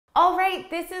right,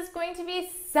 this is going to be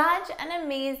such an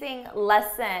amazing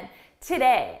lesson.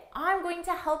 Today, I'm going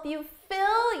to help you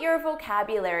fill your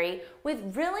vocabulary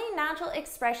with really natural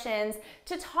expressions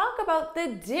to talk about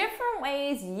the different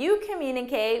ways you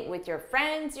communicate with your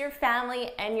friends, your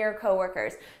family, and your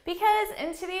coworkers. Because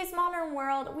in today's modern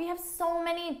world, we have so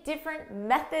many different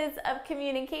methods of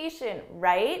communication,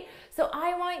 right? So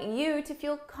I want you to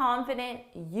feel confident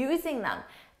using them.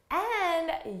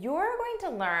 And you're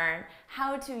going to learn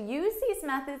how to use these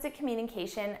methods of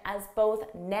communication as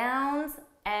both nouns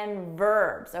and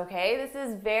verbs, okay? This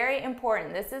is very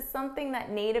important. This is something that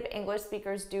native English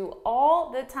speakers do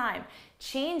all the time,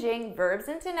 changing verbs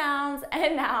into nouns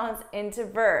and nouns into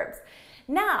verbs.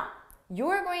 Now,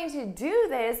 you're going to do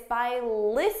this by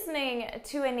listening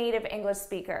to a native English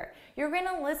speaker. You're going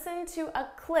to listen to a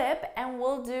clip and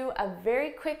we'll do a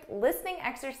very quick listening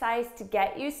exercise to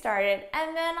get you started,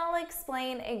 and then I'll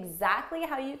explain exactly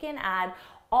how you can add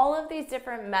all of these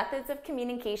different methods of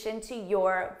communication to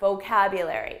your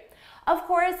vocabulary. Of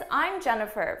course, I'm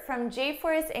Jennifer from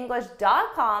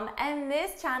JForrestEnglish.com, and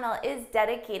this channel is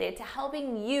dedicated to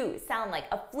helping you sound like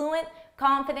a fluent,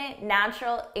 confident,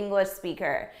 natural English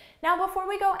speaker. Now, before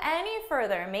we go any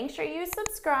further, make sure you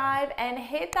subscribe and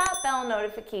hit that bell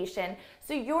notification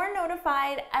so you're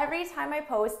notified every time I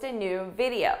post a new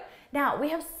video. Now, we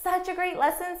have such a great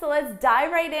lesson, so let's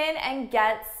dive right in and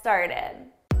get started.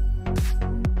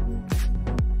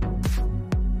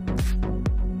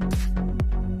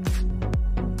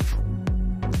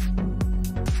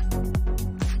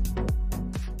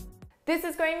 This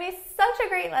is going to be such a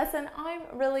great lesson. I'm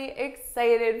really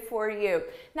excited for you.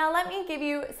 Now let me give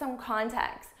you some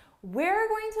context. We're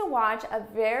going to watch a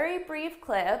very brief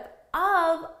clip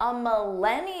of a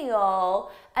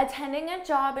millennial attending a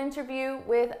job interview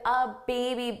with a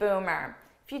baby boomer.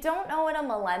 If you don't know what a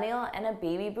millennial and a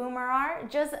baby boomer are,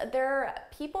 they're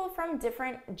people from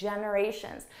different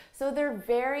generations. So they're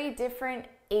very different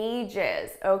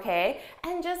ages, okay?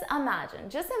 And just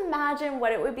imagine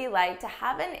what it would be like to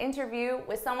have an interview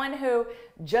with someone who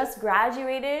just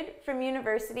graduated from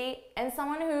university and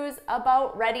someone who's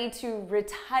about ready to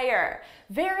retire.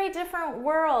 Very different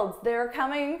worlds they're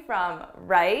coming from,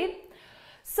 right?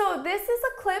 So this is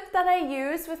a clip that I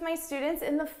use with my students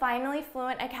in the Finally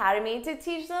Fluent Academy to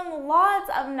teach them lots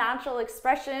of natural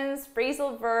expressions,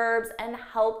 phrasal verbs, and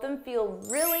help them feel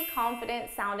really confident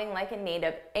sounding like a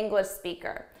native English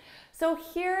speaker. So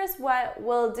here's what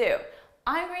we'll do.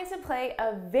 I'm going to play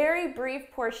a very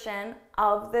brief portion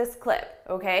of this clip,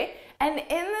 okay? And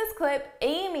in this clip,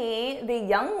 Amy, the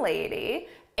young lady,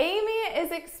 Amy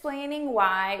is explaining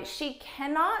why she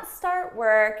cannot start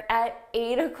work at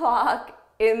 8 o'clock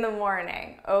in the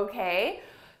morning, okay?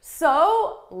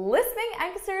 So, listening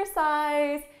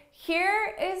exercise,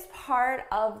 here is part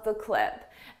of the clip,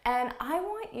 and I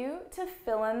want you to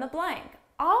fill in the blank.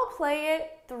 I'll play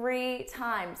it 3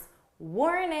 times.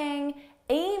 Warning,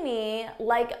 Amy,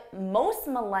 like most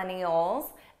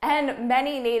millennials and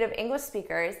many native English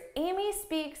speakers, Amy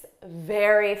speaks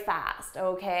very fast,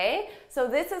 okay? So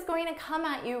this is going to come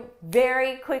at you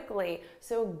very quickly.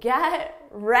 So get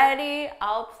ready.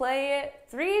 I'll play it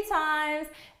 3 times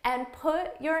and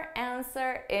put your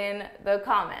answer in the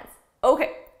comments.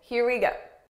 Okay, here we go.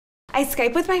 I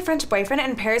Skype with my French boyfriend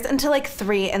in Paris until like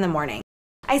 3 in the morning.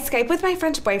 I Skype with my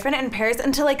French boyfriend in Paris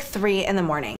until like 3 in the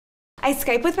morning. I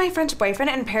Skype with my French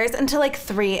boyfriend in Paris until like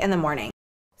 3 in the morning.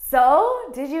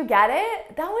 So, did you get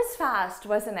it? That was fast,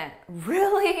 wasn't it?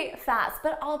 Really fast.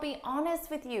 But I'll be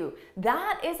honest with you,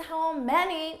 that is how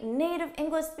many native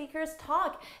English speakers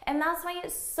talk. And that's why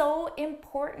it's so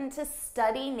important to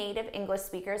study native English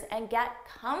speakers and get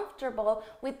comfortable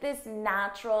with this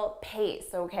natural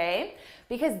pace, okay?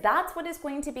 Because that's what it's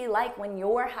going to be like when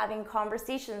you're having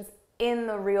conversations in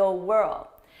the real world.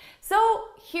 So,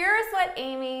 here's what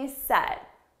Amy said.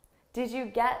 Did you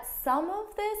get some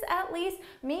of this at least?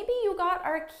 Maybe you got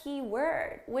our key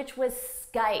word, which was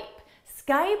Skype.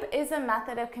 Skype is a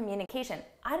method of communication.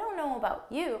 I don't know about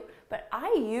you, but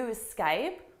I use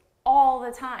Skype all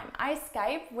the time. I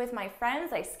Skype with my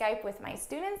friends, I Skype with my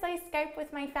students, I Skype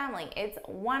with my family. It's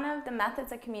one of the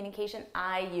methods of communication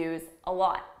I use a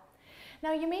lot.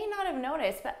 Now, you may not have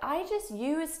noticed, but I just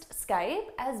used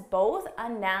Skype as both a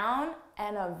noun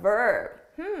and a verb.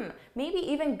 Maybe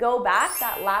even go back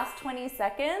that last 20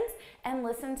 seconds and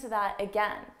listen to that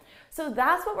again. So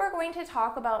that's what we're going to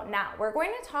talk about now. We're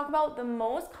going to talk about the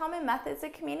most common methods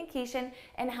of communication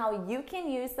and how you can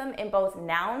use them in both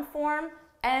noun form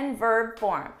and verb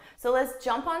form. So let's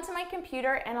jump onto my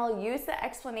computer and I'll use the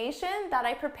explanation that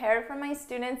I prepared for my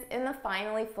students in the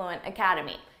Finally Fluent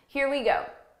Academy. Here we go.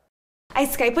 I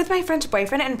Skype with my French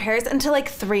boyfriend in Paris until like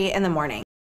 3 in the morning.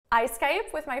 I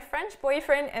Skype with my French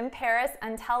boyfriend in Paris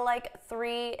until like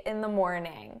 3 in the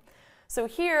morning. So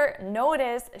here,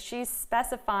 notice she's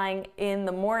specifying in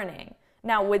the morning.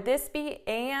 Now, would this be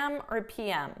AM or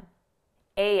PM?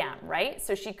 AM, right?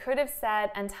 So she could have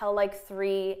said until like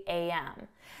 3 a.m.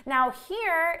 Now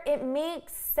here, it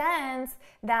makes sense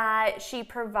that she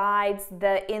provides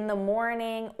the in the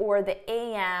morning or the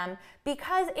AM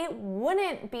because it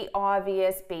wouldn't be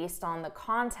obvious based on the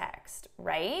context,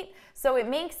 right? So it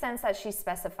makes sense that she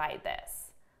specified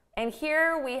this. And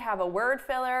here we have a word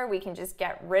filler. We can just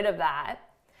get rid of that.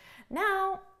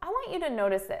 Now, I want you to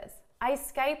notice this. I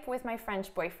Skype with my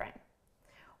French boyfriend.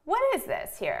 What is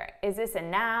this here? Is this a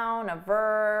noun, a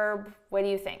verb? What do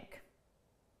you think?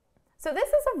 So this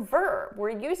is a verb. We're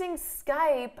using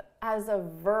Skype as a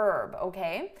verb,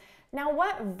 okay? Now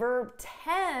what verb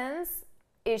tense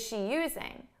is she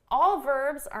using? All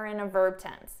verbs are in a verb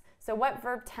tense. So what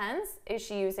verb tense is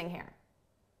she using here?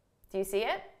 Do you see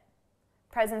it?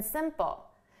 Present simple.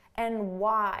 And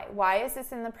why? Why is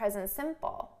this in the present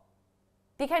simple?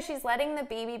 Because she's letting the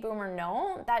baby boomer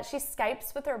know that she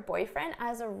Skypes with her boyfriend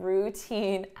as a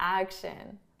routine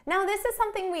action. Now, this is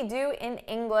something we do in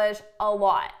English a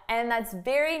lot, and that's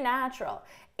very natural,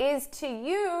 is to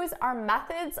use our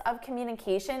methods of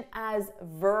communication as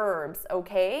verbs,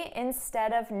 okay,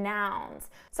 instead of nouns.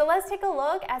 So let's take a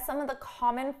look at some of the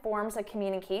common forms of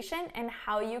communication and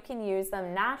how you can use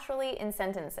them naturally in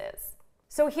sentences.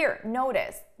 So here,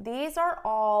 notice, these are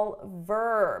all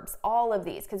verbs, all of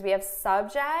these, because we have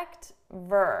subject,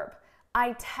 verb.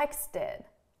 I texted,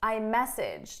 I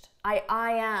messaged, I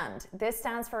IM'd. This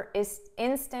stands for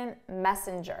instant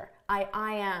messenger. I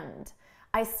IM'd.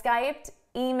 I Skyped,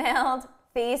 emailed,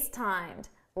 FaceTimed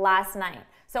last night.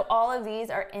 So all of these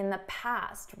are in the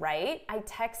past, right? I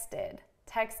texted,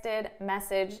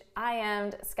 messaged,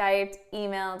 IM'd, Skyped,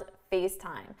 emailed,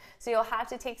 FaceTime. So you'll have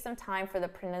to take some time for the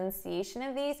pronunciation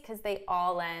of these because they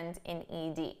all end in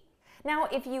ED. Now,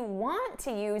 if you want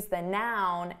to use the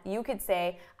noun, you could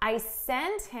say, I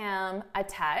sent him a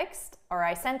text or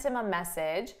I sent him a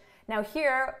message. Now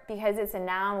here, because it's a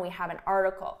noun, we have an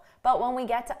article. But when we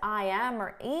get to IM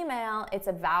or email, it's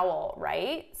a vowel,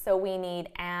 right? So we need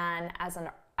an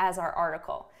as our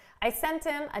article. I sent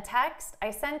him a text,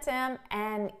 I sent him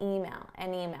an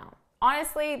email.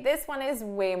 Honestly, this one is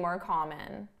way more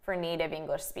common for native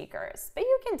English speakers, but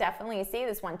you can definitely say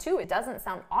this one too. It doesn't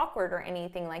sound awkward or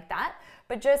anything like that,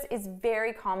 but just is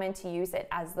very common to use it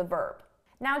as the verb.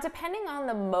 Now, depending on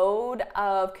the mode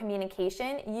of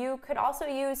communication, you could also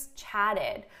use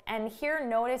chatted. And here,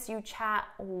 notice you chat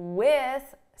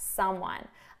with someone.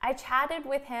 I chatted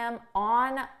with him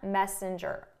on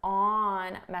Messenger,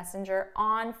 on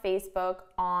Facebook,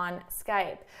 on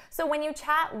Skype. So when you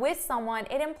chat with someone,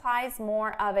 it implies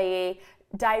more of a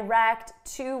direct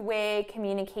two-way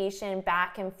communication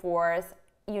back and forth,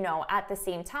 at the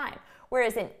same time.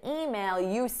 Whereas an email,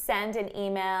 you send an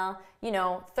email,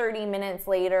 30 minutes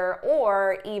later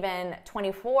or even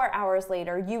 24 hours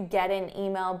later, you get an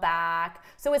email back.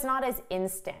 So it's not as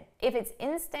instant. If it's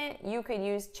instant, you could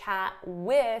use chat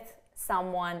with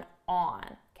someone on,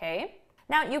 okay?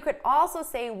 Now, you could also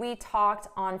say we talked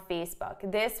on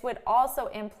Facebook. This would also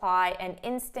imply an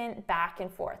instant back and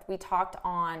forth. We talked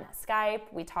on Skype,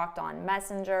 we talked on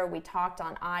Messenger, we talked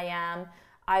on IM.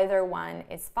 Either one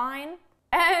is fine.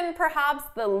 And perhaps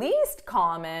the least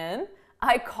common,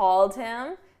 I called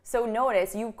him. So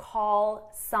notice, you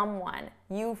call someone,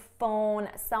 you phone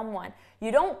someone.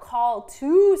 You don't call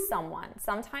to someone.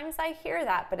 Sometimes I hear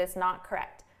that, but it's not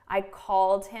correct. I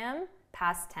called him,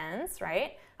 past tense,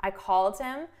 right? I called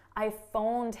him, I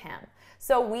phoned him.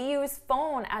 So we use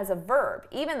phone as a verb,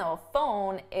 even though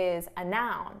phone is a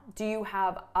noun. Do you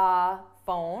have a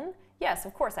phone? Yes,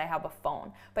 of course I have a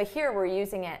phone, but here we're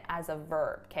using it as a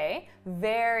verb, okay?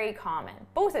 Very common.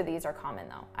 Both of these are common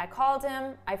though. I called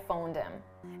him, I phoned him.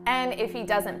 And if he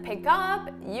doesn't pick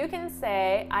up, you can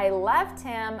say, I left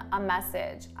him a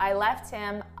message. I left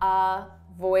him a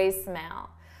voicemail.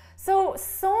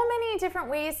 So many different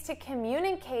ways to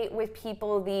communicate with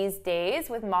people these days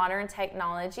with modern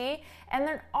technology, and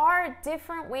there are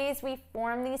different ways we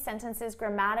form these sentences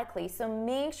grammatically, so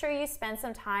make sure you spend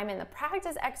some time in the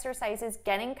practice exercises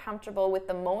getting comfortable with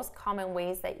the most common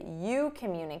ways that you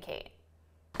communicate.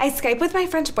 I Skype with my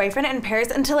French boyfriend in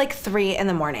Paris until like 3 in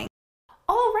the morning.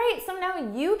 All right, so now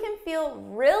you can feel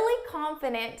really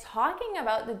confident talking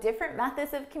about the different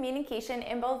methods of communication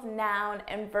in both noun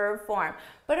and verb form.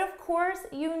 But of course,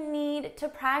 you need to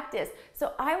practice.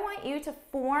 So I want you to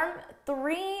form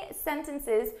 3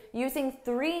 sentences using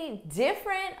 3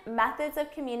 different methods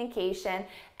of communication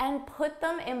and put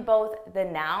them in both the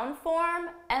noun form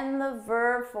and the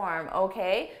verb form,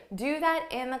 okay? Do that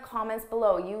in the comments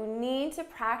below. You need to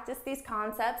practice these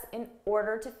concepts in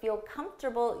order to feel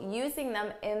comfortable using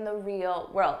them in the real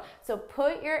world. So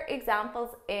put your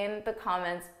examples in the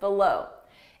comments below.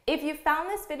 If you found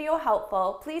this video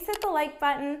helpful, please hit the like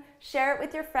button, share it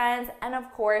with your friends, and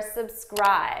of course,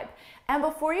 subscribe. And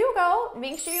before you go,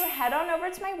 make sure you head on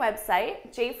over to my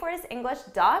website,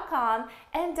 JForrestEnglish.com,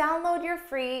 and download your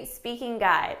free speaking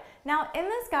guide. Now, in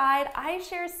this guide, I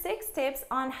share 6 tips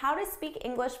on how to speak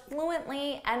English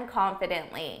fluently and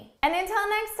confidently. And until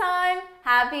next time,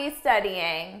 happy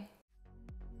studying!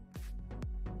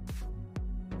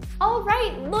 All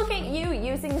right, look at you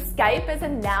using Skype as a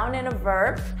noun and a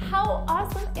verb. How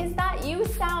awesome is that? You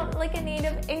sound like a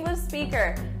native English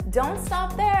speaker. Don't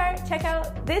stop there. Check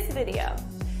out this video.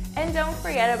 And don't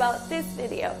forget about this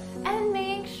video. And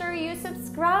make sure you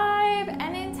subscribe.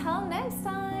 And until next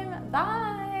time,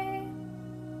 bye.